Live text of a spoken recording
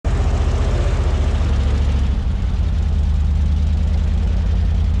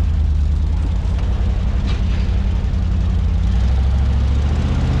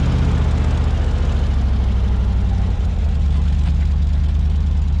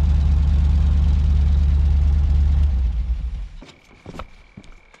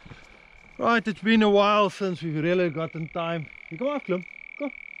Right, it's been a while since we've really gotten time. You come af, klim.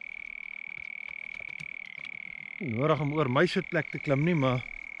 Kom. Nie nodig om oor my sitplek te klim nie, maar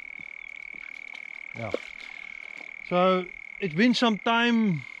yeah. So it's been some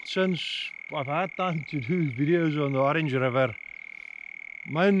time since I've had time to do videos on the Orange River.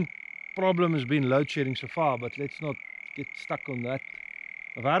 Main problem has been load shedding so far, but let's not get stuck on that.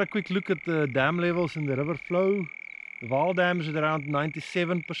 I've had a quick look at the dam levels in the river flow. The Vaal Dam is at around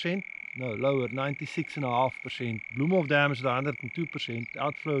 97%. No, lower, 96.5%. Bloemhof Dam is at 102%.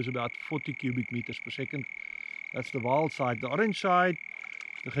 Outflow is about 40 cubic meters per second. That's the Vaal side. The Orange side,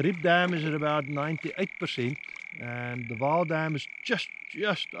 the Geriep Dam is at about 98%. And the Vaal Dam is just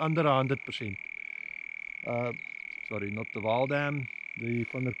under 100%. Sorry, not the Vaal Dam, the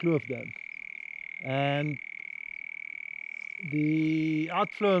Van der Kloof Dam. And the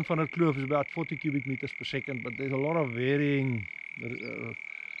outflow in Van der Kloof is about 40 cubic meters per second, but there's a lot of varying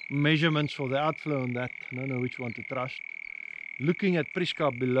measurements for the outflow on that. I don't know which one to trust. Looking at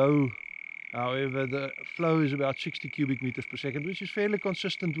Prieska below, however, the flow is about 60 cubic meters per second, which is fairly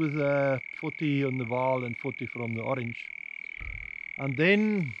consistent with 40 on the Vaal and 40 from the Orange. And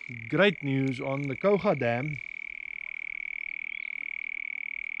then, great news on the Kouga Dam.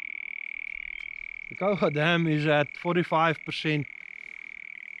 The Kouga Dam is at 45%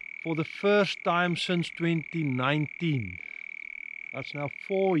 for the first time since 2019. That's now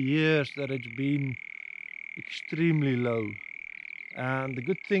 4 years that it's been extremely low. And the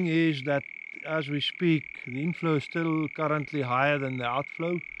good thing is that as we speak, the inflow is still currently higher than the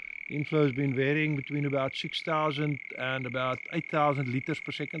outflow. The inflow has been varying between about 6,000 and about 8,000 liters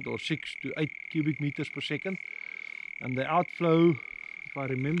per second, or 6 to 8 cubic meters per second. And the outflow, if I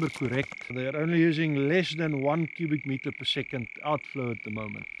remember correct, they're only using less than 1 cubic meter per second outflow at the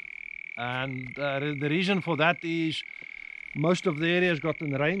moment. And the reason for that is most of the area has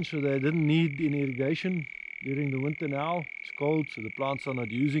gotten rain, so they didn't need any irrigation during the winter now. It's cold, so the plants are not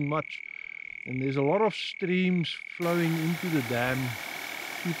using much. And there's a lot of streams flowing into the dam,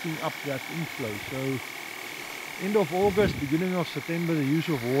 keeping up that inflow. So end of August, beginning of September, the use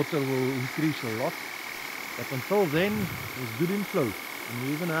of water will increase a lot. But until then, there's good inflow. And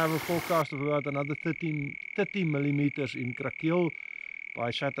we even have a forecast of about another 30 millimeters in Krakeel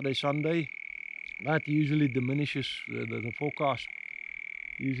by Saturday, Sunday. That usually diminishes, the forecast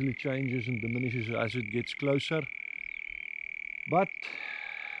usually changes and diminishes as it gets closer. But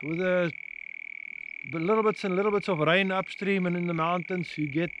with a little bits of rain upstream and in the mountains, you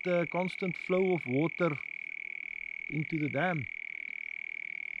get a constant flow of water into the dam.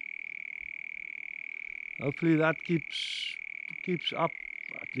 Hopefully that keeps up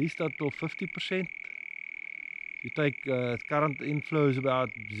at least until 50%. You take current inflow is about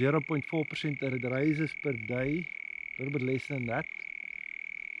 0.4% that it raises per day, a little bit less than that.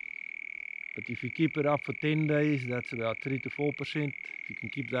 But if you keep it up for 10 days, that's about 3 to 4%. If you can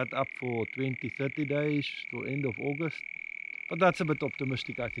keep that up for 20, 30 days till end of August. But that's a bit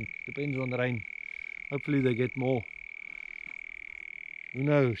optimistic, I think. Depends on the rain. Hopefully they get more. Who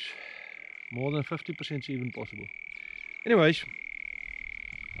knows? More than 50% is even possible. Anyways,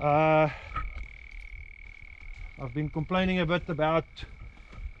 I've been complaining a bit about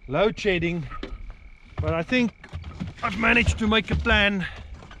load shedding, but I think I've managed to make a plan,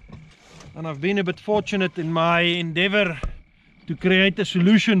 and I've been a bit fortunate in my endeavor to create a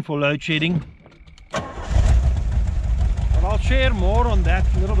solution for load shedding. But I'll share more on that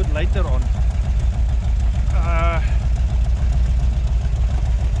a little bit later on.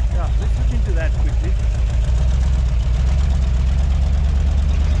 Yeah, let's look into that quickly.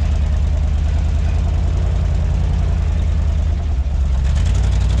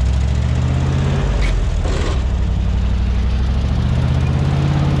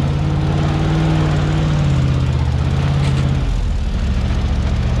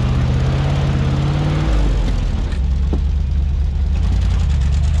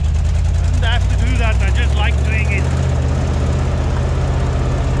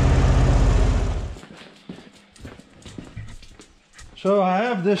 So I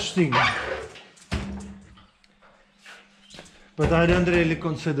have this thing, but I don't really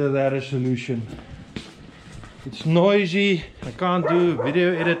consider that a solution. It's noisy, I can't do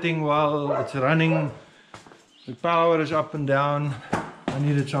video editing while it's running, the power is up and down, I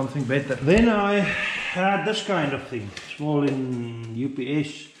needed something better. Then I had this kind of thing, small in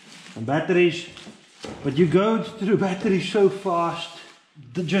UPS and batteries, but you go through batteries so fast,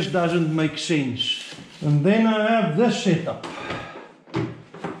 it just doesn't make sense. And then I have this setup.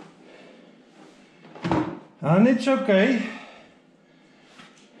 And it's okay,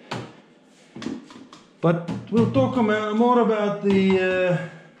 but we'll talk more about the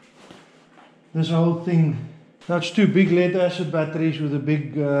this whole thing. That's two big lead acid batteries with a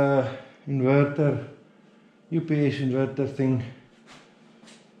big inverter, UPS inverter thing.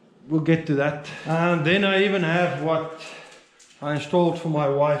 We'll get to that. And then I even have what I installed for my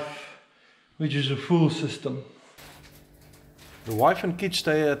wife, which is a full system. The wife and kids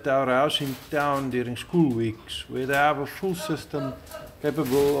stay at our house in town during school weeks, where they have a full system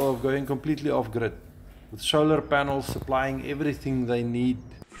capable of going completely off-grid, with solar panels supplying everything they need.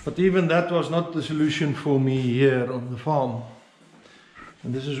 But even that was not the solution for me here on the farm.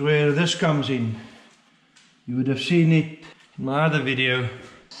 And this is where this comes in. You would have seen it in my other video.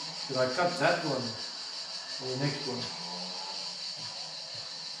 Should I cut that one or the next one?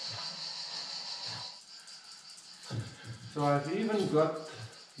 So I've even got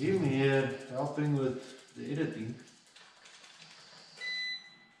him here helping with the editing.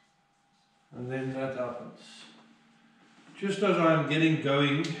 And then that happens. Just as I'm getting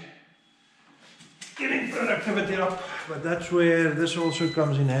going, getting productivity up, but that's where this also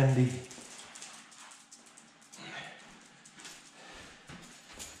comes in handy.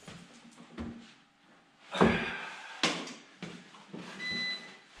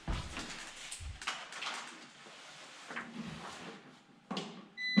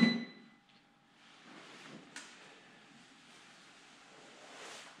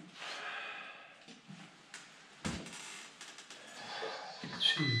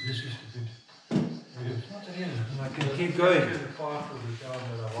 This is good. It's not here. I can keep going.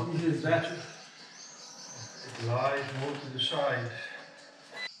 What is that? It lies more to the side.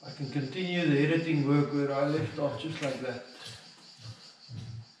 I can continue the editing work where I left off, just like that.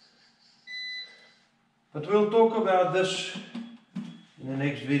 But we'll talk about this in the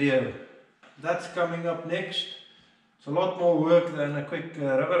next video. That's coming up next. It's a lot more work than a quick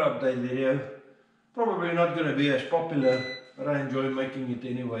rubber update video. Probably not going to be as popular, but I enjoy making it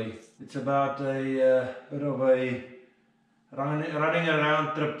anyway. It's about a bit of a running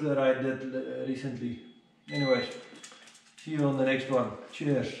around trip that I did recently. Anyways, see you on the next one.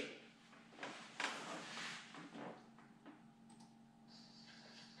 Cheers.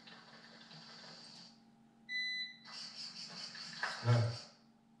 No.